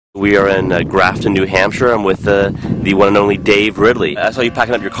We are in Grafton, New Hampshire. I'm with the one and only Dave Ridley. I saw you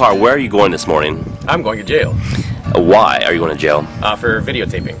packing up your car. Where are you going this morning? I'm going to jail. Why are you going to jail? For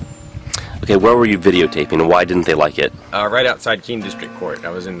videotaping. Okay, where were you videotaping and why didn't they like it? Right outside Keene District Court. I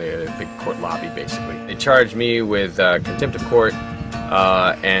was in the big court lobby, basically. They charged me with contempt of court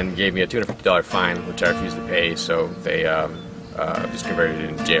and gave me a $250 fine, which I refused to pay, so they just converted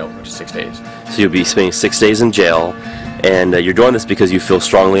it into jail, which is 6 days. So you'll be spending 6 days in jail, and you're doing this because you feel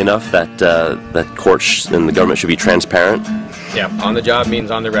strongly enough that that courts and the government should be transparent? Yeah, on the job means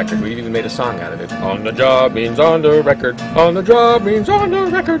on the record. We've even made a song out of it. On the job means on the record. On the job means on the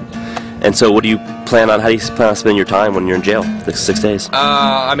record. And so what do you plan on, how do you plan on spending your time when you're in jail, the 6 days?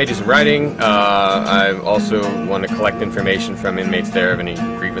 I may do some writing. I also want to collect information from inmates there of any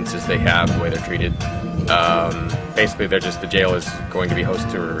grievances they have, the way they're treated. Basically, the jail is going to be host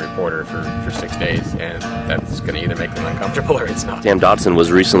to a reporter for 6 days, and that's going to either make them uncomfortable or it's not. Sam Dodson was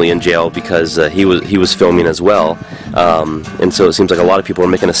recently in jail because he was filming as well, and so it seems like a lot of people are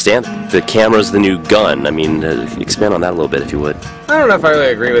making a stand. The camera's the new gun. I mean, expand on that a little bit if you would. I don't know if I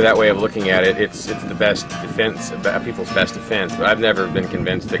really agree with that way of looking at it. It's the best defense, people's best defense, but I've never been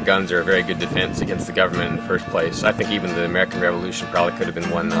convinced that guns are a very good defense against the government in the first place. I think even the American Revolution probably could have been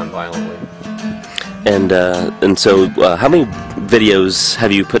won non-violently. And so, how many videos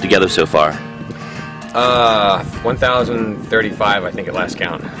have you put together so far? 1,035, I think, at last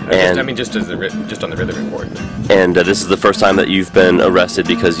count. Just on the rhythm report. And this is the first time that you've been arrested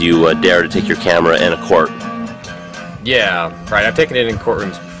because you dare to take your camera in a court. Yeah, right. I've taken it in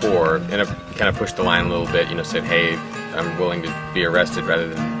courtrooms before, and I've kind of pushed the line a little bit. You know, said, "Hey, I'm willing to be arrested rather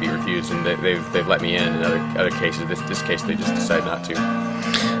than be refused," and they've let me in. In other cases, this case, they just decide not to.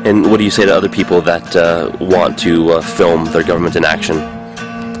 And what do you say to other people that want to film their government in action?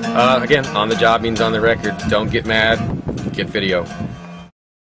 Again, on the job means on the record. Don't get mad, get video.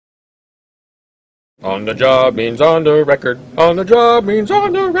 On the job means on the record. On the job means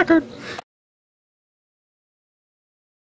on the record.